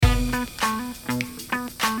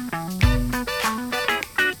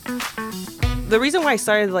The reason why I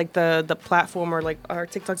started like the platform or like our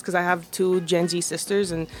TikToks, because I have two Gen Z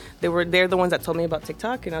sisters, and they're the ones that told me about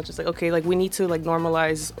TikTok, and I was just like, okay, like we need to like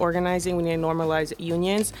normalize organizing, we need to normalize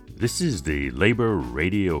unions. This is the Labor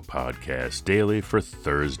Radio Podcast daily for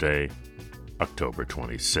Thursday, October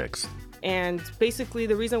 26th. And basically,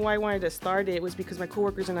 the reason why I wanted to start it was because my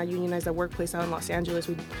coworkers are not unionized at workplace out in Los Angeles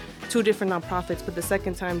with two different nonprofits. But the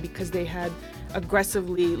second time, because they had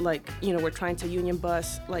aggressively, like, you know, were trying to union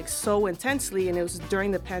bust like so intensely, and it was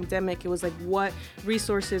during the pandemic. It was like, what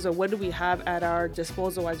resources or what do we have at our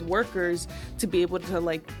disposal as workers to be able to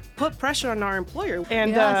like put pressure on our employer?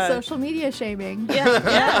 And social media shaming.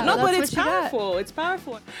 Yeah, no, but it's powerful. It's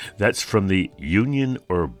powerful. That's from the Union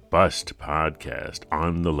or Bust podcast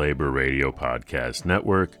on the Labor Radio Podcast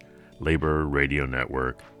Network,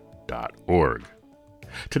 laborradionetwork.org.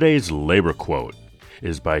 Today's labor quote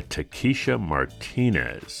is by Takesha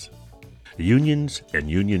Martinez. Unions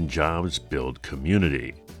and union jobs build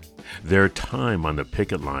community. Their time on the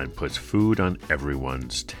picket line puts food on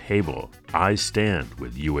everyone's table. I stand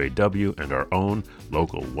with UAW and our own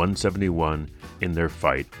Local 171 in their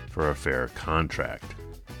fight for a fair contract.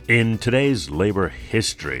 In today's labor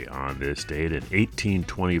history, on this date in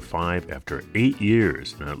 1825, after 8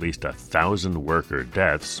 years and at least 1,000 worker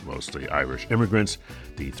deaths, mostly Irish immigrants,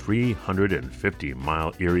 the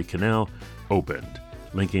 350-mile Erie Canal opened,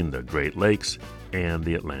 linking the Great Lakes and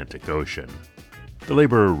the Atlantic Ocean. The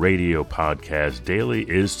Labor Radio Podcast Daily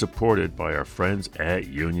is supported by our friends at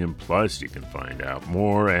Union Plus. You can find out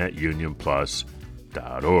more at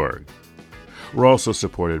unionplus.org. We're also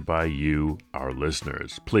supported by you, our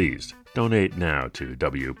listeners. Please donate now to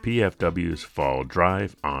WPFW's Fall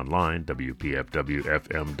Drive online,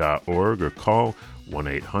 WPFWFM.org, or call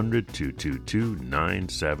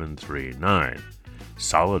 1-800-222-9739.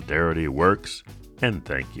 Solidarity works, and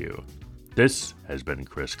thank you. This has been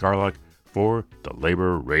Chris Garlock for the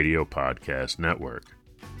Labor Radio Podcast Network.